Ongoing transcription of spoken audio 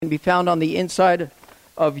can be found on the inside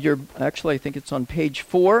of your, actually I think it's on page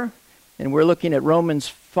 4, and we're looking at Romans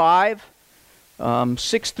 5,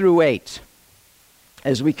 6 through 8.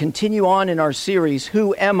 As we continue on in our series,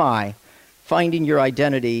 Who Am I? Finding Your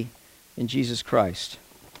Identity in Jesus Christ.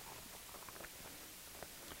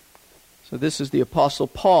 So this is the Apostle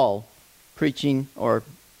Paul preaching or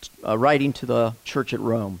writing to the church at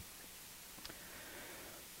Rome.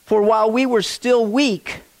 For while we were still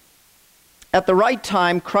weak, at the right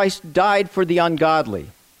time Christ died for the ungodly.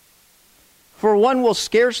 For one will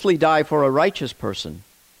scarcely die for a righteous person,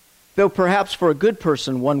 though perhaps for a good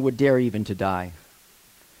person one would dare even to die.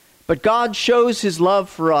 But God shows his love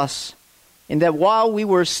for us in that while we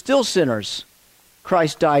were still sinners,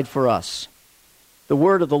 Christ died for us. The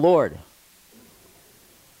word of the Lord.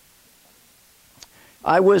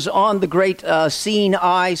 I was on the great seeing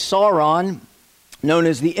eye Sauron, known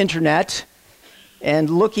as the Internet,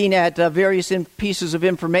 and looking at various pieces of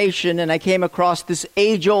information, and I came across this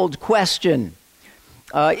age-old question.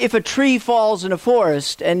 If a tree falls in a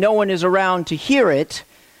forest and no one is around to hear it,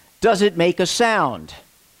 does it make a sound?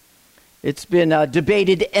 It's been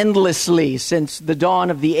debated endlessly since the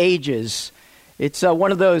dawn of the ages. It's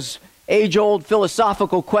one of those age-old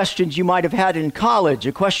philosophical questions you might have had in college,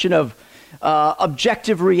 a question of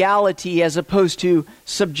objective reality as opposed to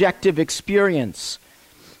subjective experience.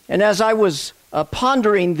 And as I was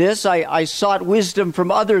pondering this, I sought wisdom from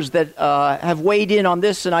others that have weighed in on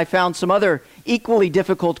this, and I found some other equally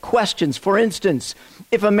difficult questions. For instance,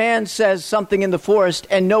 if a man says something in the forest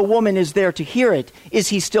and no woman is there to hear it, is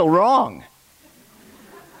he still wrong?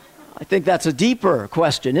 I think that's a deeper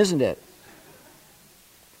question, isn't it?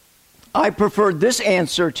 I preferred this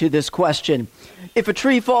answer to this question. If a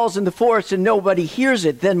tree falls in the forest and nobody hears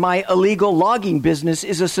it, then my illegal logging business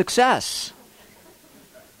is a success.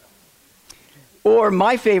 Or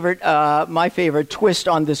my favorite twist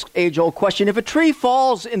on this age-old question, if a tree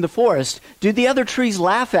falls in the forest, do the other trees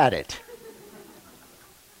laugh at it?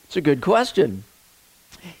 It's a good question.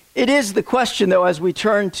 It is the question, though, as we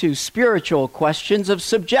turn to spiritual questions of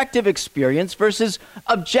subjective experience versus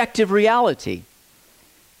objective reality.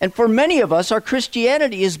 And for many of us, our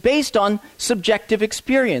Christianity is based on subjective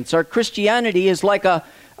experience. Our Christianity is like a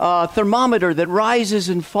thermometer that rises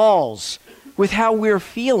and falls with how we're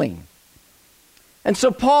feeling. And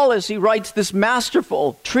so Paul, as he writes this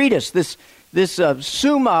masterful treatise, this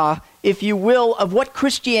summa, if you will, of what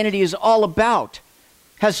Christianity is all about,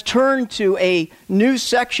 has turned to a new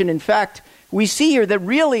section. In fact, we see here that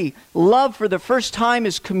really love for the first time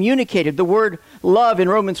is communicated. The word love in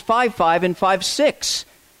Romans 5:5 and 5:6.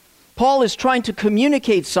 Paul is trying to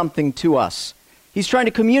communicate something to us. He's trying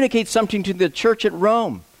to communicate something to the church at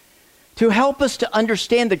Rome to help us to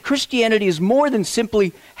understand that Christianity is more than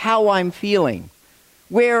simply how I'm feeling,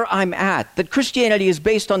 where I'm at, that Christianity is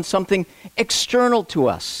based on something external to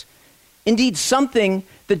us. Indeed, something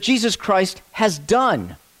that Jesus Christ has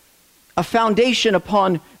done, a foundation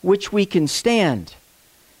upon which we can stand.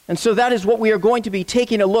 And so that is what we are going to be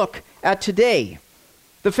taking a look at today.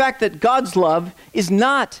 The fact that God's love is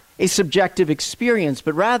not a subjective experience,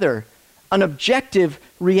 but rather an objective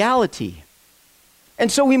reality.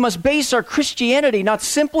 And so we must base our Christianity not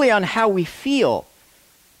simply on how we feel,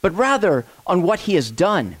 but rather on what he has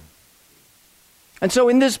done. And so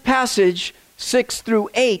in this passage, 6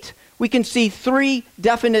 through 8, we can see three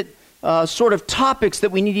definite sort of topics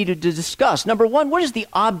that we need to discuss. Number one, what is the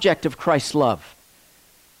object of Christ's love?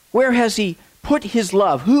 Where has he put his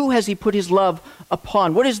love? Who has he put his love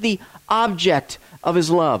upon? What is the object of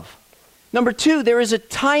his love? Number two, there is a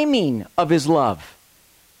timing of his love.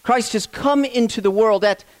 Christ has come into the world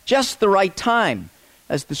at just the right time,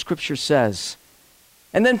 as the scripture says.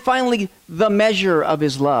 And then finally, the measure of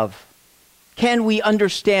his love. Can we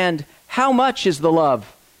understand how much is the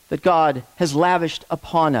love that God has lavished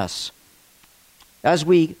upon us? As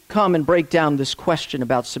we come and break down this question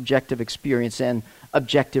about subjective experience and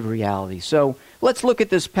objective reality. So let's look at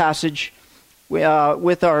this passage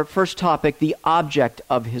with our first topic, the object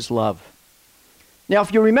of his love. Now,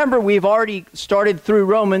 if you remember, we've already started through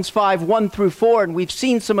Romans 5, 1 through 4, and we've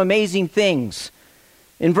seen some amazing things.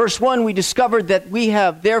 In verse 1, we discovered that we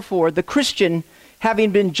have, therefore, the Christian,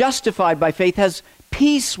 having been justified by faith, has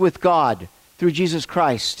peace with God through Jesus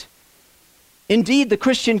Christ. Indeed, the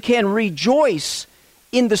Christian can rejoice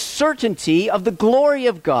in the certainty of the glory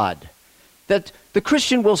of God, that the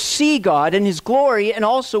Christian will see God and his glory and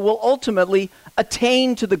also will ultimately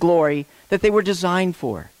attain to the glory that they were designed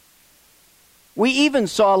for. We even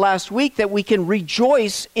saw last week that we can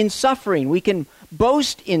rejoice in suffering. We can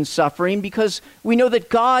boast in suffering because we know that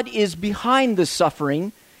God is behind the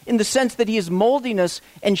suffering in the sense that he is molding us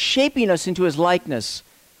and shaping us into his likeness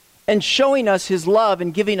and showing us his love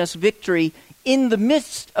and giving us victory in the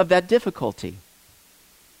midst of that difficulty.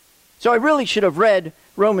 So I really should have read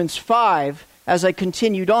Romans 5 as I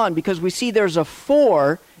continued on, because we see there's a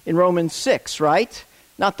 4 in Romans 6, right?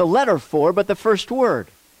 Not the letter 4, but the first word.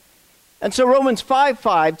 And so Romans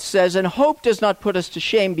 5:5 says, "And hope does not put us to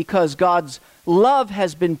shame, because God's love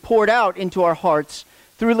has been poured out into our hearts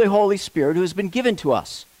through the Holy Spirit who has been given to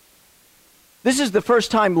us." This is the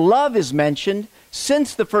first time love is mentioned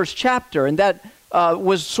since the first chapter, and that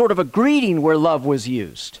was sort of a greeting where love was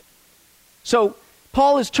used. So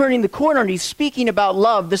Paul is turning the corner and he's speaking about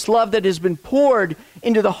love, this love that has been poured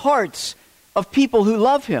into the hearts of people who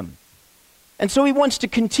love him. And so he wants to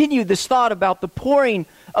continue this thought about the pouring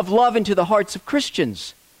of love into the hearts of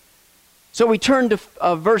Christians. So we turn to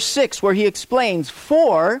verse 6 where he explains,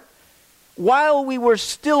 "For while we were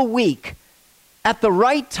still weak, at the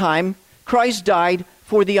right time, Christ died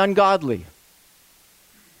for the ungodly."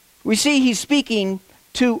 We see he's speaking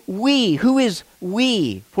to we. Who is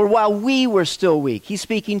we? For while we were still weak. He's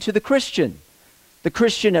speaking to the Christian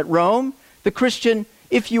at Rome, the Christian,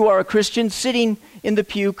 if you are a Christian, sitting in the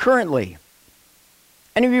pew currently.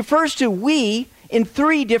 And he refers to we in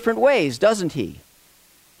 3 different ways, doesn't he?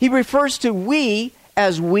 He refers to we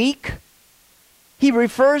as weak. He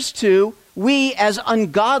refers to we as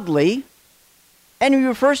ungodly. And he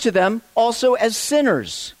refers to them also as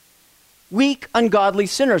sinners. Weak, ungodly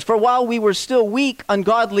sinners. For while we were still weak,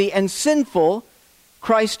 ungodly, and sinful,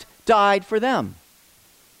 Christ died for them.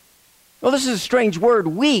 Well, this is a strange word,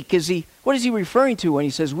 weak. What is he referring to when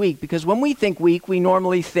he says weak? Because when we think weak, we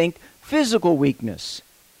normally think physical weakness.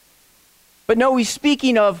 But no, he's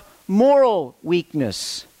speaking of moral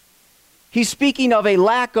weakness. He's speaking of a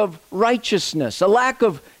lack of righteousness, a lack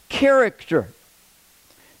of character.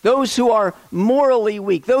 Those who are morally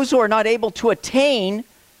weak, those who are not able to attain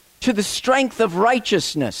to the strength of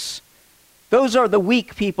righteousness. Those are the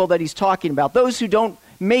weak people that he's talking about. Those who don't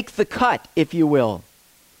make the cut, if you will.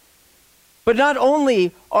 But not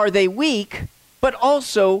only are they weak, but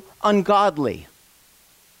also ungodly.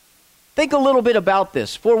 Think a little bit about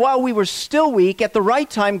this. For while we were still weak, at the right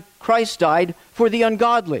time, Christ died for the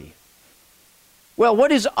ungodly. Well,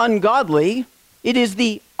 what is ungodly? It is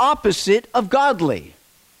the opposite of godly,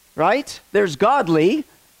 right? There's godly,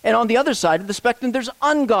 and on the other side of the spectrum, there's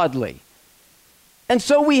ungodly. And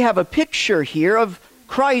so we have a picture here of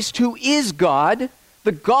Christ, who is God,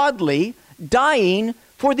 the godly, dying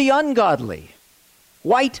for the ungodly.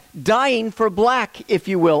 White dying for black, if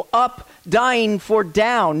you will. Up dying for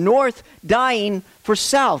down. North dying for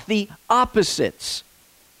south. The opposites.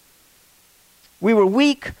 We were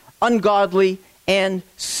weak, ungodly, and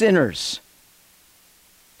sinners.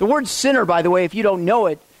 The word sinner, by the way, if you don't know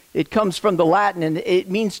it, it comes from the Latin, and it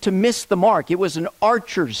means to miss the mark. It was an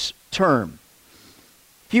archer's term.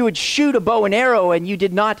 If you would shoot a bow and arrow and you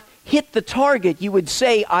did not hit the target, you would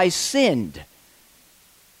say, "I sinned."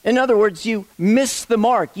 In other words, you missed the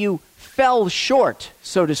mark. You fell short,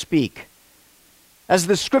 so to speak. As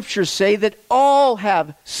the scriptures say, that all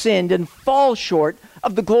have sinned and fall short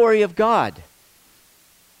of the glory of God.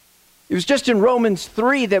 It was just in Romans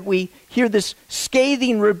 3 that we hear this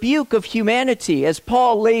scathing rebuke of humanity as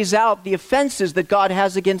Paul lays out the offenses that God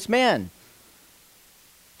has against man.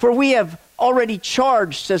 "For we have already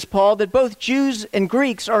charged," says Paul, "that both Jews and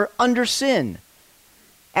Greeks are under sin.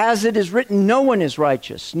 As it is written, no one is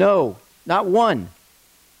righteous. No, not one.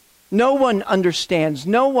 No one understands.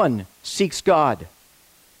 No one seeks God.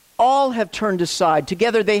 All have turned aside.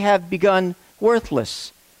 Together they have become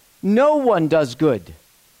worthless. No one does good.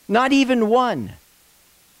 Not even one.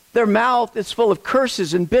 Their mouth is full of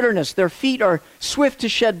curses and bitterness. Their feet are swift to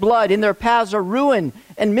shed blood. In their paths are ruin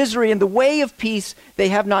and misery. In the way of peace they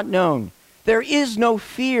have not known. There is no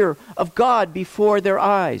fear of God before their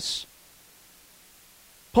eyes."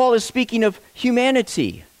 Paul is speaking of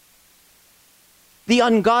humanity, the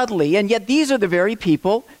ungodly, and yet these are the very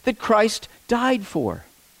people that Christ died for.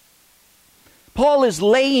 Paul is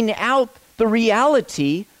laying out the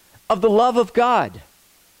reality of the love of God.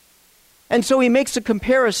 And so he makes a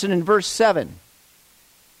comparison in verse 7.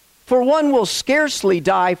 "For one will scarcely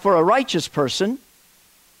die for a righteous person,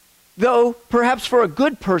 though perhaps for a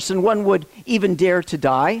good person one would even dare to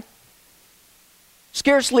die."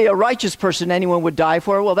 Scarcely a righteous person anyone would die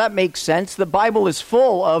for. Well, that makes sense. The Bible is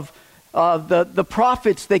full of the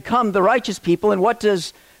prophets. They come, the righteous people, and what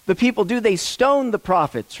does the people do? They stone the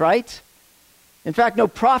prophets, right? In fact, no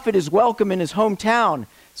prophet is welcome in his hometown,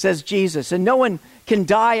 says Jesus, and no one can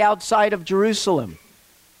die outside of Jerusalem.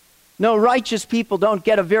 No, righteous people don't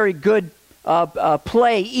get a very good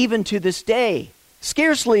play even to this day.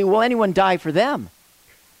 Scarcely will anyone die for them.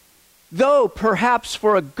 Though perhaps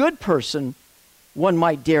for a good person, one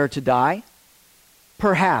might dare to die.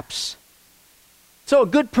 Perhaps. So a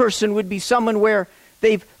good person would be someone where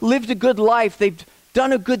they've lived a good life, they've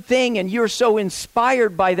done a good thing, and you're so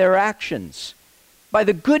inspired by their actions, by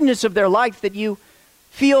the goodness of their life, that you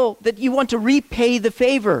feel that you want to repay the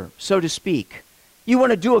favor, so to speak. You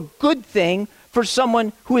want to do a good thing for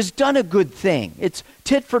someone who has done a good thing. It's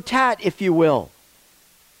tit for tat, if you will.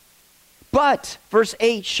 But verse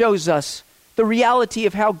 8 shows us the reality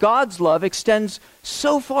of how God's love extends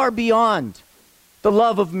so far beyond the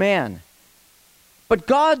love of man. But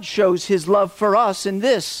God shows his love for us in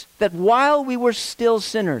this, that while we were still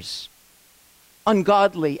sinners,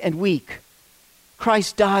 ungodly and weak,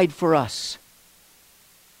 Christ died for us.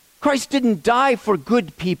 Christ didn't die for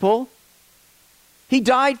good people. He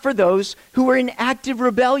died for those who were in active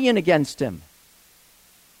rebellion against him.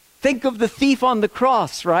 Think of the thief on the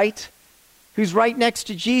cross, right? Who's right next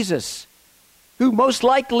to Jesus, who most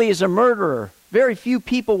likely is a murderer. Very few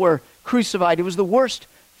people were crucified. It was the worst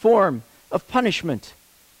form of punishment.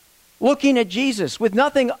 Looking at Jesus with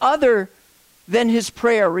nothing other than his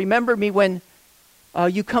prayer, remember me when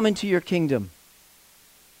you come into your kingdom.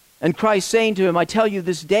 And Christ saying to him, I tell you,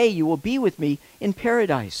 this day you will be with me in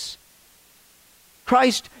paradise.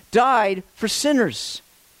 Christ died for sinners.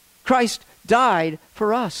 Christ died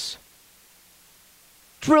for us.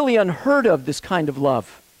 It's really unheard of, this kind of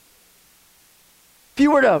love. If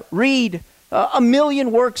you were to read a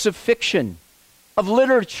million works of fiction, of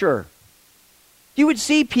literature, you would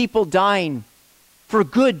see people dying for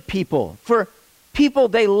good people, for people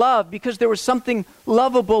they love because there was something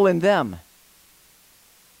lovable in them.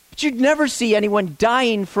 But you'd never see anyone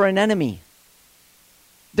dying for an enemy,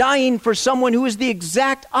 dying for someone who is the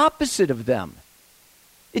exact opposite of them.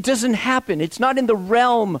 It doesn't happen. It's not in the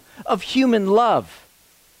realm of human love.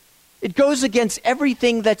 It goes against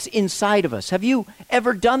everything that's inside of us. Have you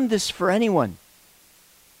ever done this for anyone?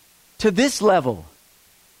 To this level,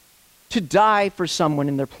 to die for someone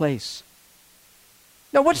in their place.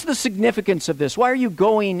 Now, what's the significance of this? Why are you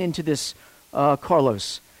going into this,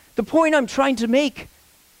 Carlos? The point I'm trying to make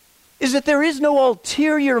is that there is no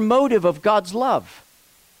ulterior motive of God's love.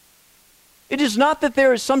 It is not that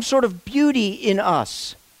there is some sort of beauty in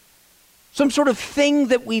us, some sort of thing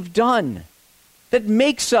that we've done that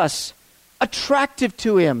makes us attractive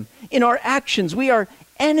to him in our actions. We are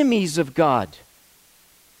enemies of God.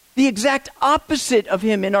 The exact opposite of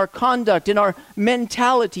him in our conduct, in our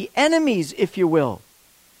mentality. Enemies, if you will.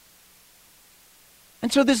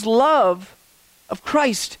 And so this love of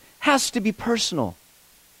Christ has to be personal.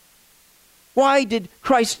 Why did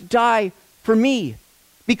Christ die for me?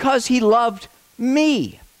 Because he loved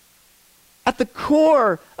me. At the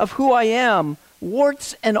core of who I am,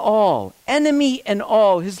 warts and all, enemy and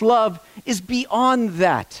all, his love is beyond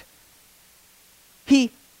that.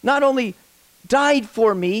 He not only died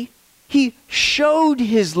for me, he showed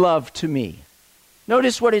his love to me.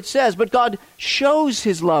 Notice what it says, but God shows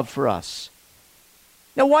his love for us.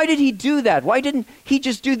 Now, why did he do that? Why didn't he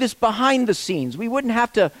just do this behind the scenes? We wouldn't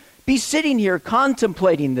have to be sitting here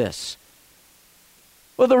contemplating this.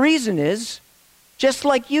 Well, the reason is, just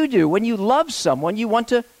like you do, when you love someone, you want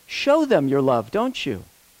to show them your love, don't you?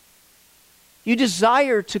 You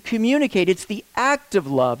desire to communicate. It's the act of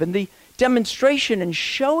love and the demonstration and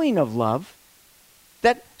showing of love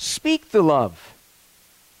that speak the love.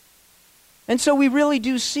 And so we really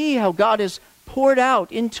do see how God has poured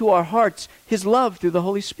out into our hearts his love through the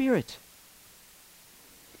Holy Spirit.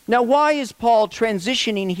 Now, why is Paul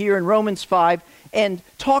transitioning here in Romans 5 and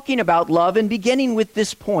talking about love and beginning with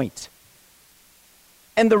this point?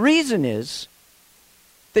 And the reason is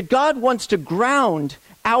that God wants to ground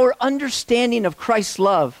our understanding of Christ's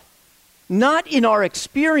love not in our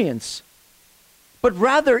experience, but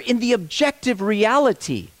rather in the objective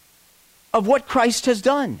reality of what Christ has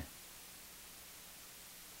done.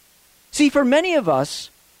 See, for many of us,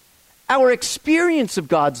 our experience of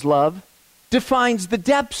God's love defines the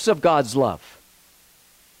depths of God's love.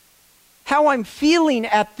 How I'm feeling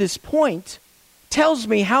at this point tells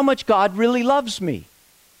me how much God really loves me.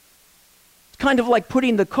 It's kind of like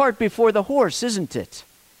putting the cart before the horse, isn't it?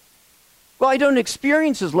 Well, I don't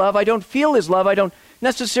experience his love. I don't feel his love. I don't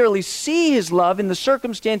necessarily see his love in the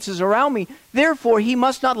circumstances around me. Therefore, he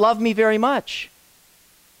must not love me very much.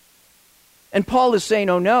 And Paul is saying,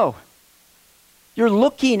 oh no, you're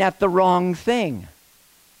looking at the wrong thing.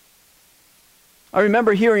 I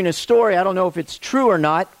remember hearing a story, I don't know if it's true or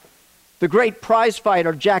not, the great prize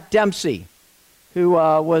fighter Jack Dempsey, who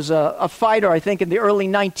was a fighter, I think, in the early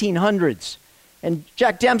 1900s. And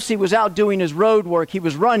Jack Dempsey was out doing his road work. He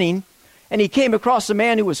was running, and he came across a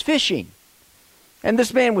man who was fishing. And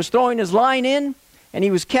this man was throwing his line in, and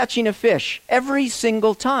he was catching a fish every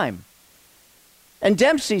single time. And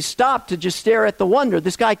Dempsey stopped to just stare at the wonder.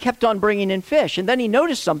 This guy kept on bringing in fish, and then he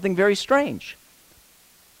noticed something very strange.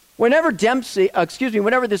 Whenever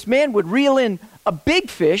this man would reel in a big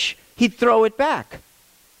fish, he'd throw it back.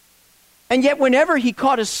 And yet whenever he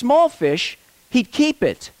caught a small fish, he'd keep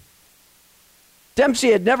it.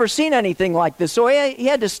 Dempsey had never seen anything like this, so he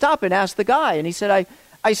had to stop and ask the guy. And he said,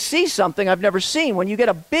 I see something I've never seen. When you get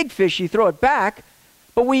a big fish, you throw it back,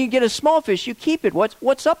 but when you get a small fish, you keep it.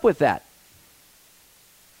 What's up with that?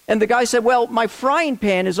 And the guy said, well, my frying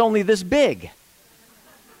pan is only this big.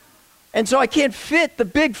 And so I can't fit the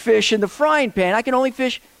big fish in the frying pan. I can only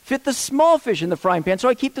fit the small fish in the frying pan, so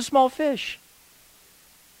I keep the small fish.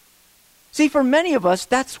 See, for many of us,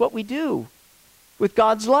 that's what we do with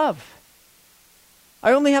God's love.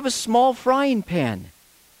 I only have a small frying pan.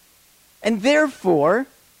 And therefore,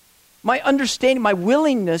 my understanding, my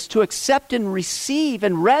willingness to accept and receive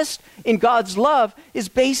and rest in God's love is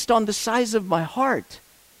based on the size of my heart,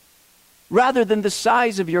 rather than the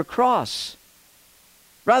size of your cross,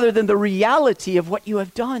 rather than the reality of what you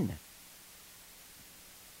have done.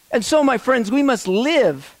 And so, my friends, we must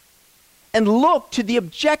live and look to the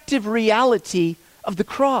objective reality of the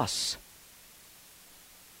cross.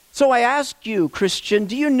 So I ask you, Christian,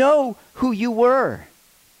 do you know who you were?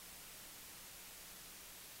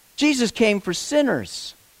 Jesus came for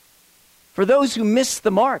sinners, for those who missed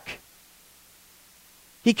the mark.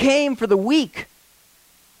 He came for the weak,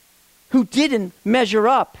 who didn't measure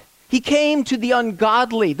up. He came to the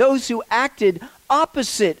ungodly, those who acted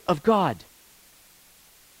opposite of God.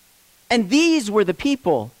 And these were the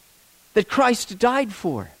people that Christ died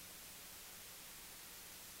for.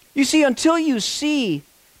 You see, until you see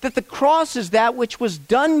that the cross is that which was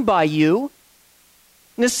done by you,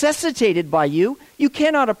 necessitated by you, you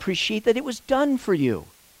cannot appreciate that it was done for you.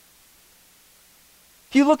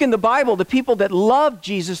 If you look in the Bible, the people that loved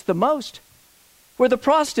Jesus the most were the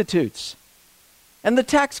prostitutes and the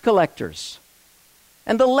tax collectors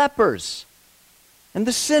and the lepers and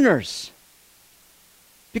the sinners.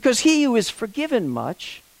 Because he who is forgiven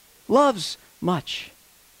much loves much.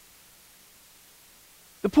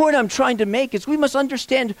 The point I'm trying to make is we must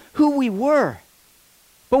understand who we were.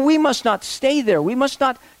 But we must not stay there. We must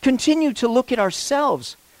not continue to look at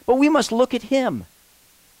ourselves, but we must look at him.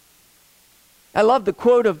 I love the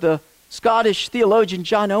quote of the Scottish theologian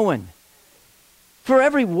John Owen. For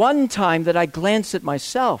every one time that I glance at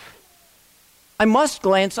myself, I must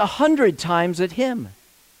glance 100 times at him.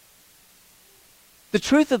 The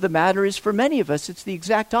truth of the matter is, for many of us, it's the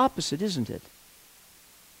exact opposite, isn't it?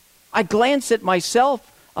 I glance at myself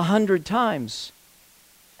 100 times,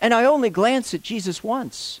 and I only glance at Jesus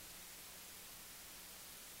once.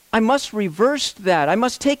 I must reverse that. I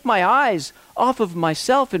must take my eyes off of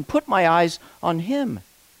myself and put my eyes on him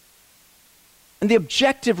and the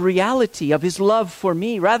objective reality of his love for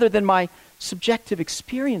me rather than my subjective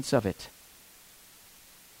experience of it.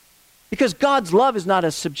 Because God's love is not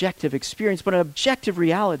a subjective experience, but an objective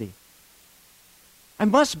reality. I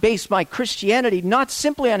must base my Christianity not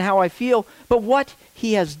simply on how I feel, but what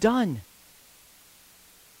he has done.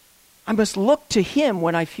 I must look to him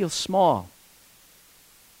when I feel small.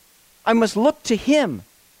 I must look to him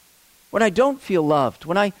when I don't feel loved,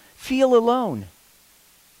 when I feel alone.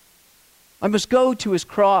 I must go to his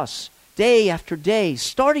cross day after day,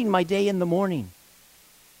 starting my day in the morning,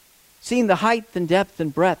 seeing the height and depth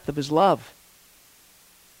and breadth of his love,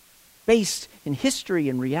 based in history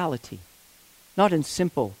and reality, not in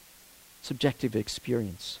simple subjective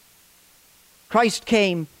experience. Christ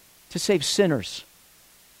came to save sinners.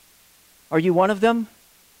 Are you one of them?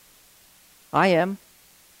 I am.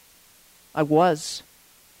 I was.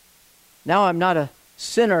 Now I'm not a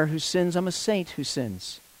sinner who sins, I'm a saint who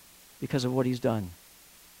sins because of what he's done.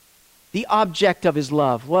 The object of his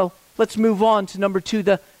love. Well, let's move on to number 2,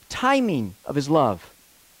 the timing of his love.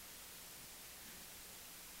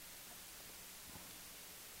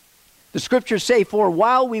 The scriptures say, for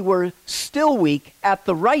while we were still weak, at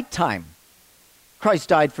the right time, Christ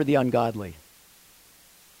died for the ungodly.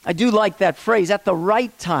 I do like that phrase, at the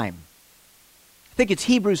right time. I think it's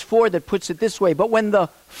Hebrews 4 that puts it this way, but when the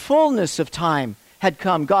fullness of time had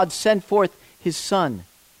come, God sent forth his Son.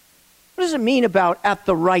 What does it mean about at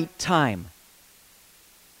the right time?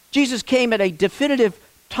 Jesus came at a definitive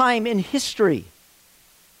time in history.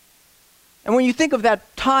 And when you think of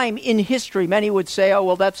that time in history, many would say, oh,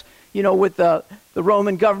 well, that's, with the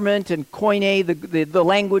Roman government and Koine, the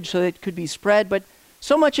language so that it could be spread. But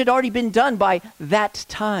so much had already been done by that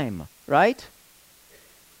time, right?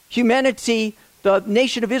 Humanity the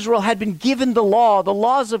nation of Israel had been given the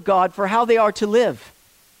laws of God for how they are to live.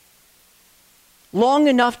 Long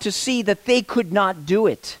enough to see that they could not do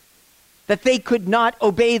it, that they could not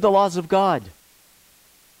obey the laws of God.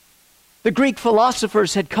 The Greek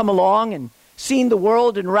philosophers had come along and seen the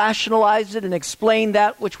world and rationalized it and explained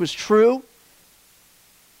that which was true.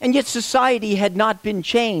 And yet society had not been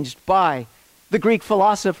changed by the Greek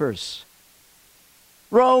philosophers.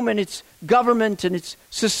 Rome and its government and its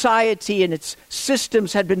society and its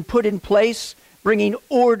systems had been put in place, bringing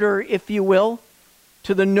order, if you will,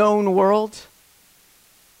 to the known world.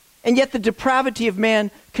 And yet the depravity of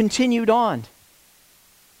man continued on.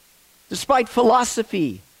 Despite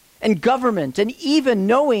philosophy and government and even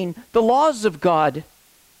knowing the laws of God,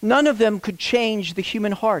 none of them could change the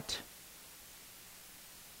human heart.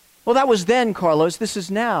 Well, that was then, Carlos. This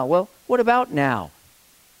is now. Well, what about now?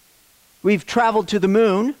 We've traveled to the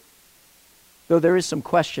moon, though there is some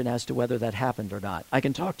question as to whether that happened or not. I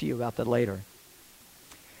can talk to you about that later.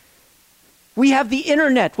 We have the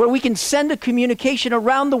internet where we can send a communication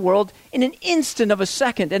around the world in an instant of a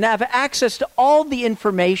second and have access to all the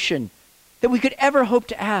information that we could ever hope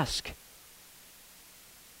to ask.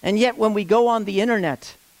 And yet when we go on the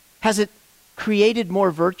internet, has it created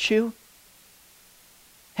more virtue?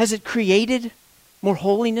 Has it created more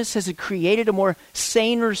holiness? Has it created a more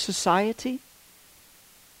saner society?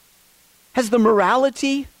 Has the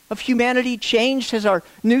morality of humanity changed? Has our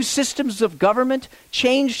new systems of government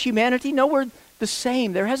changed humanity? No, we're the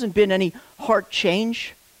same. There hasn't been any heart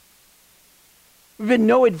change. There's been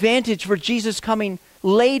no advantage for Jesus coming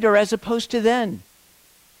later as opposed to then.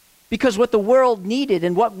 Because what the world needed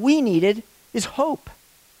and what we needed is hope.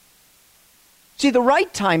 See, the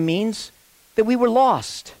right time means that we were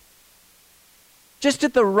lost. Just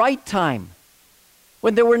at the right time,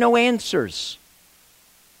 when there were no answers,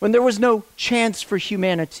 when there was no chance for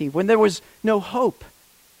humanity, when there was no hope.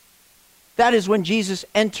 That is when Jesus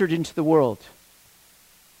entered into the world.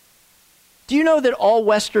 Do you know that all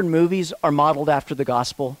Western movies are modeled after the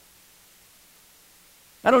gospel?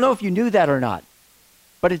 I don't know if you knew that or not,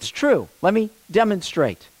 but it's true. Let me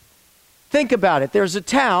demonstrate. Think about it. There's a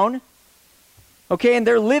town, okay, and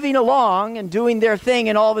they're living along and doing their thing,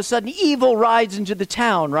 and all of a sudden evil rides into the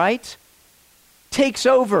town, right? Takes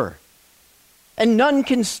over. And none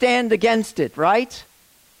can stand against it, right?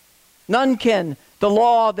 None can. The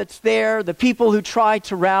law that's there, the people who try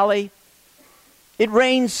to rally, it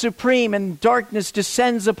reigns supreme and darkness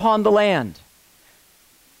descends upon the land.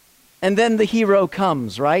 And then the hero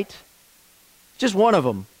comes, right? Just one of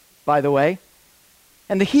them, by the way.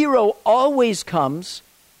 And the hero always comes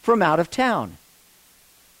from out of town.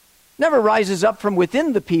 Never rises up from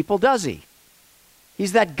within the people, does he?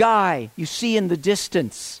 He's that guy you see in the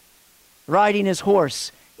distance, riding his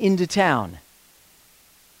horse into town.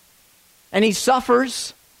 And he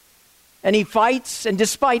suffers, and he fights, and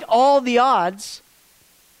despite all the odds,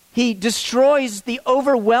 he destroys the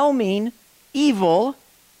overwhelming evil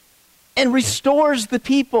and restores the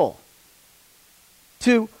people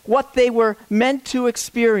to what they were meant to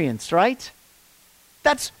experience, right?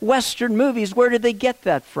 That's Western movies. Where did they get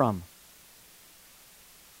that from?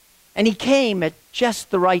 And he came at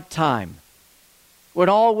just the right time, when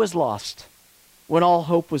all was lost, when all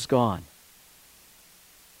hope was gone.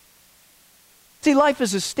 See, life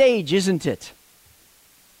is a stage, isn't it?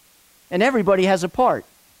 And everybody has a part.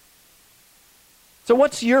 So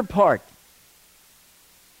what's your part?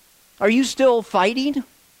 Are you still fighting?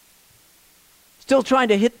 Still trying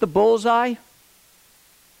to hit the bullseye?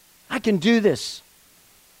 I can do this.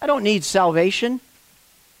 I don't need salvation.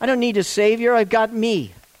 I don't need a Savior. I've got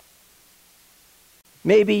me.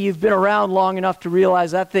 Maybe you've been around long enough to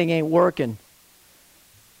realize that thing ain't working.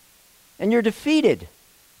 And you're defeated.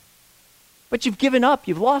 But you've given up.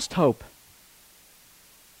 You've lost hope.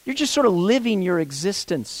 You're just sort of living your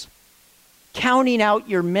existence, counting out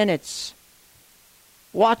your minutes,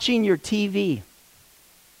 watching your TV,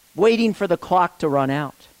 waiting for the clock to run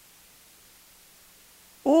out.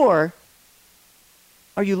 Or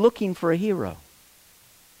are you looking for a hero?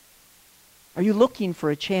 Are you looking for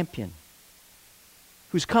a champion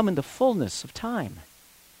who's come in the fullness of time?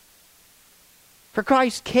 For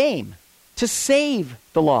Christ came to save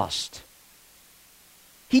the lost.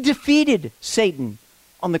 He defeated Satan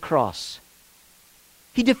on the cross.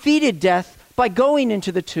 He defeated death by going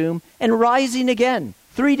into the tomb and rising again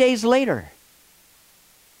 3 days later.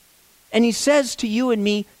 And he says to you and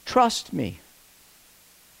me, trust me.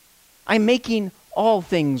 I'm making all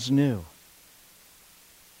things new.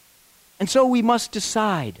 And so we must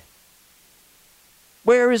decide,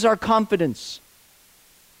 where is our confidence?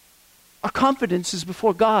 Our confidence is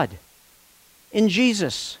before God, in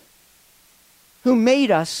Jesus. who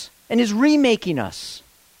made us and is remaking us.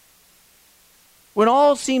 When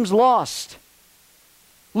all seems lost,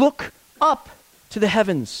 look up to the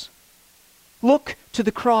heavens. Look to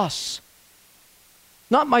the cross.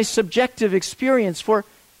 Not my subjective experience, for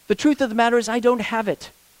the truth of the matter is I don't have it.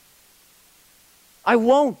 I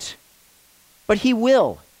won't, but He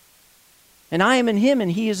will. And I am in Him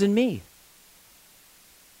and He is in me.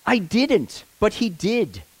 I didn't, but He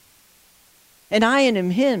did. And I am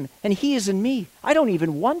in Him and He is in me. I don't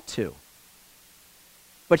even want to,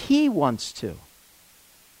 but He wants to.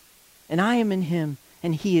 And I am in Him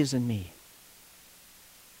and He is in me.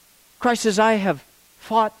 Christ says, I have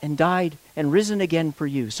fought and died and risen again for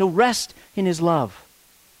you. So rest in His love.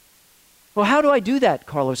 Well, how do I do that,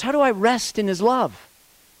 Carlos? How do I rest in His love?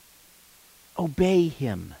 Obey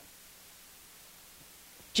Him.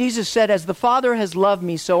 Jesus said, as the Father has loved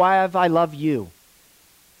me, so I love you.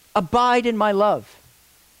 Abide in my love.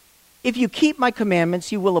 If you keep my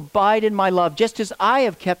commandments, you will abide in my love, just as I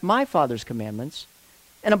have kept my Father's commandments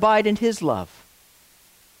and abide in His love.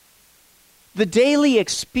 The daily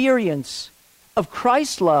experience of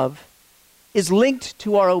Christ's love is linked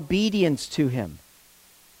to our obedience to Him.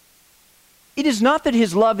 It is not that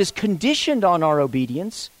His love is conditioned on our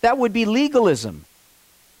obedience. That would be legalism.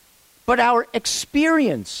 But our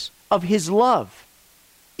experience of His love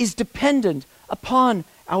is dependent upon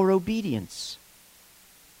our obedience.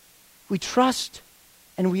 We trust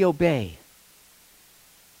and we obey.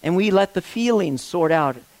 And we let the feelings sort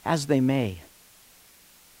out as they may.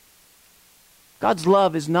 God's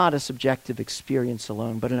love is not a subjective experience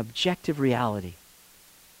alone, but an objective reality.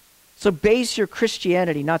 So base your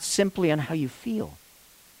Christianity not simply on how you feel,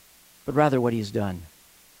 but rather what He's done.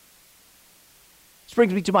 This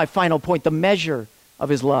brings me to my final point, the measure of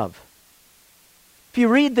His love. If you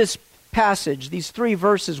read this passage, these 3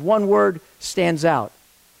 verses, one word stands out.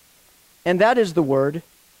 And that is the word,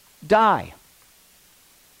 die.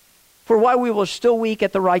 For while we were still weak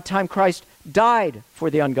at the right time, Christ died for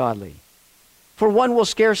the ungodly. For one will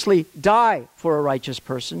scarcely die for a righteous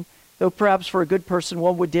person, though perhaps for a good person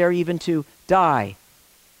one would dare even to die.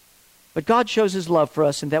 But God shows His love for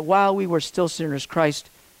us in that while we were still sinners, Christ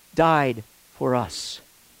died for us.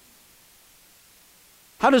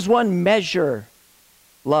 How does one measure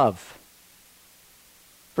love?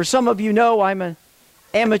 For some of you know, I'm an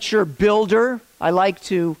amateur builder. I like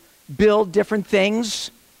to build different things.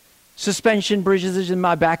 Suspension bridges in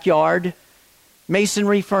my backyard.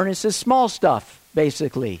 Masonry furnaces, small stuff,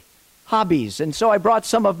 basically. Hobbies. And so I brought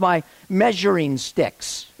some of my measuring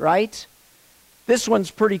sticks, right? This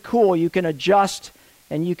one's pretty cool. You can adjust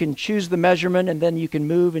and you can choose the measurement and then you can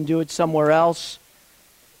move and do it somewhere else.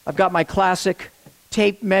 I've got my classic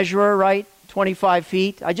tape measurer, right? 25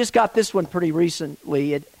 feet. I just got this one pretty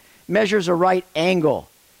recently. It measures a right angle.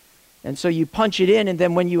 And so you punch it in and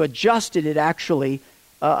then when you adjust it, it actually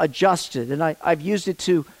adjusts it. And I've used it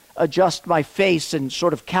to adjust my face and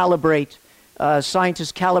sort of calibrate.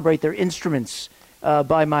 Scientists calibrate their instruments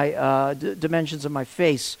by my dimensions of my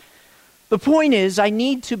face. The point is, I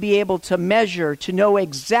need to be able to measure to know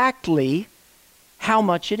exactly how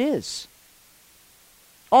much it is.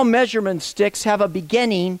 All measurement sticks have a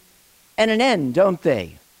beginning and an end, don't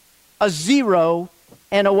they? A 0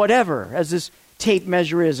 and a whatever, as this tape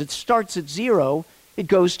measure is. It starts at 0, it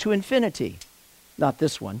goes to infinity. Not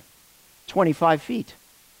this one, 25 feet.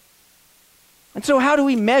 And so how do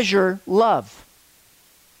we measure love?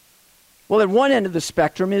 Well, at one end of the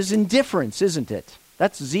spectrum is indifference, isn't it?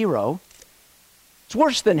 That's 0. It's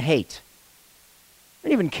worse than hate. They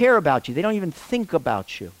don't even care about you. They don't even think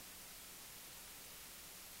about you.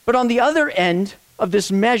 But on the other end of this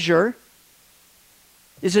measure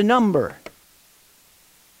is a number.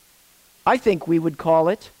 I think we would call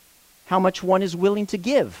it how much one is willing to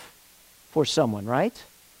give for someone, right?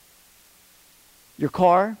 Your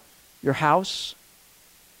car, your house,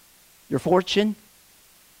 your fortune.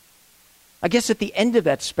 I guess at the end of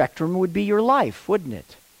that spectrum would be your life, wouldn't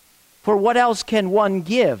it? For what else can one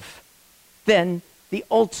give than the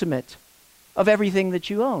ultimate of everything that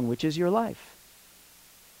you own, which is your life?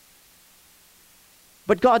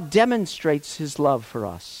 But God demonstrates His love for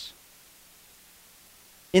us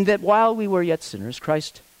in that while we were yet sinners,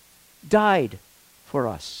 Christ died for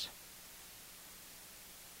us.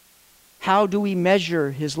 How do we measure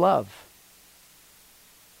His love?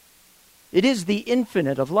 It is the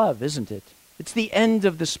infinite of love, isn't it? It's the end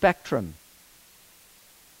of the spectrum.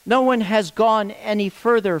 No one has gone any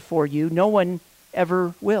further for you. No one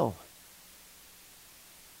ever will.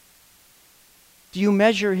 Do you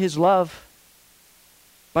measure His love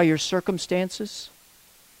by your circumstances?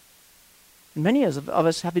 And many of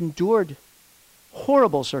us have endured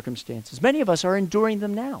horrible circumstances. Many of us are enduring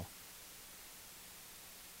them now.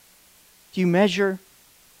 Do you measure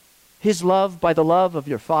his love by the love of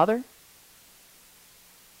your Father?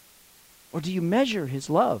 Or do you measure his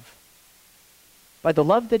love by the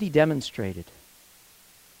love that he demonstrated?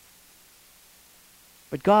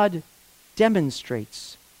 But God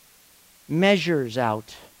demonstrates, measures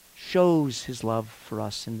out, shows his love for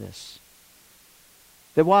us in this: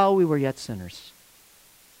 that while we were yet sinners,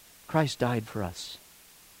 Christ died for us.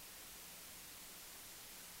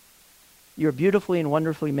 You are beautifully and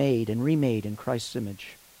wonderfully made and remade in Christ's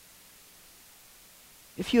image.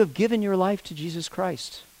 If you have given your life to Jesus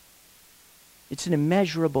Christ, it's an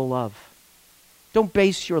immeasurable love. Don't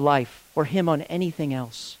base your life or him on anything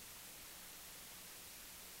else.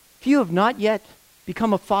 If you have not yet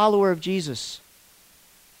become a follower of Jesus,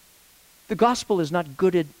 the gospel is not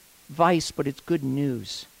good advice, but it's good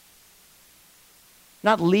news.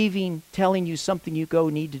 Not leaving, telling you something you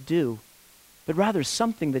need to do, but rather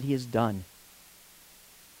something that he has done.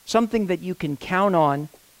 Something that you can count on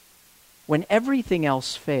when everything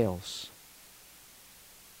else fails.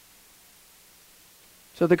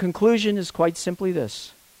 So the conclusion is quite simply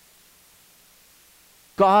this: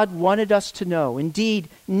 God wanted us to know, indeed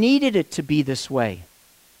needed it to be this way.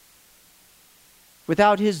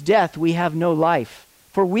 Without his death, we have no life,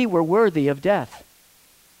 for we were worthy of death.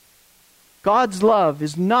 God's love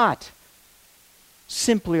is not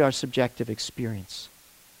simply our subjective experience,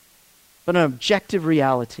 but an objective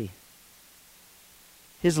reality.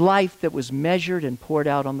 His life that was measured and poured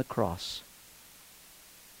out on the cross.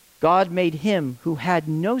 God made him who had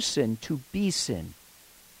no sin to be sin,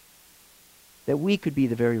 that we could be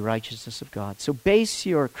the very righteousness of God. So base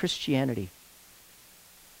your Christianity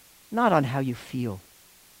not on how you feel,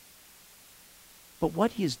 but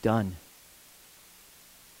what he has done.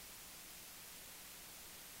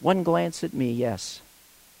 One glance at me, yes,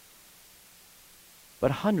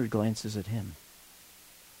 but 100 glances at him.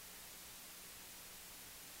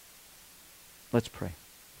 Let's pray.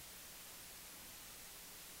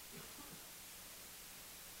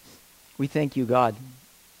 We thank you, God,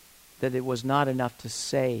 that it was not enough to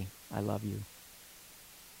say, I love you.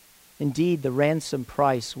 Indeed, the ransom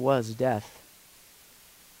price was death.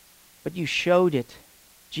 But you showed it,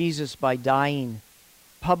 Jesus, by dying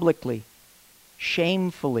publicly,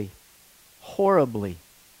 shamefully, horribly,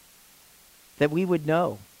 that we would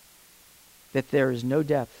know that there is no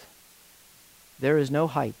depth, there is no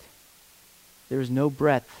height, there is no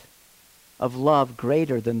breadth of love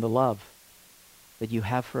greater than the love that you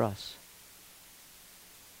have for us.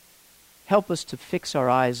 Help us to fix our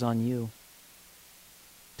eyes on you,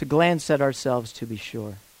 to glance at ourselves, to be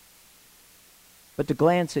sure, but to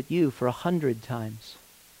glance at you for 100 times,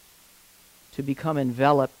 to become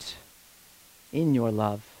enveloped in your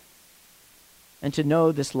love, and to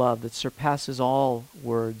know this love that surpasses all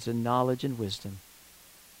words and knowledge and wisdom,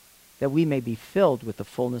 that we may be filled with the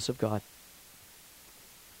fullness of God.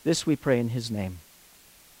 This we pray in his name.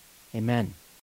 Amen.